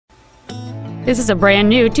This is a brand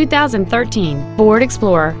new 2013 Ford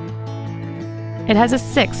Explorer. It has a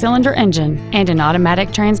 6-cylinder engine and an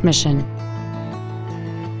automatic transmission.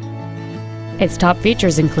 Its top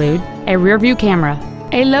features include a rear-view camera,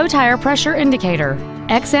 a low tire pressure indicator,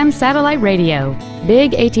 XM satellite radio,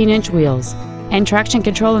 big 18-inch wheels, and traction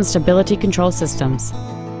control and stability control systems.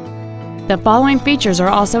 The following features are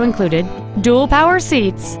also included: dual power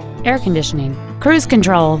seats, air conditioning, cruise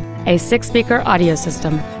control, a 6-speaker audio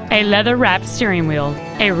system, a leather-wrapped steering wheel,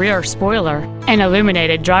 a rear spoiler, an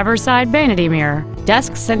illuminated driver's side vanity mirror,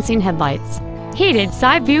 dusk sensing headlights, heated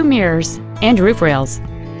side view mirrors, and roof rails.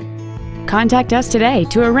 Contact us today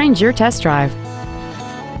to arrange your test drive.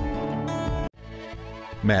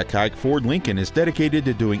 Matt Haik Ford Lincoln is dedicated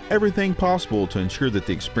to doing everything possible to ensure that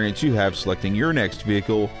the experience you have selecting your next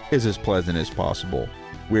vehicle is as pleasant as possible.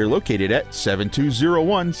 We are located at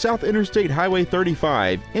 7201 South Interstate Highway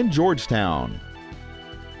 35 in Georgetown.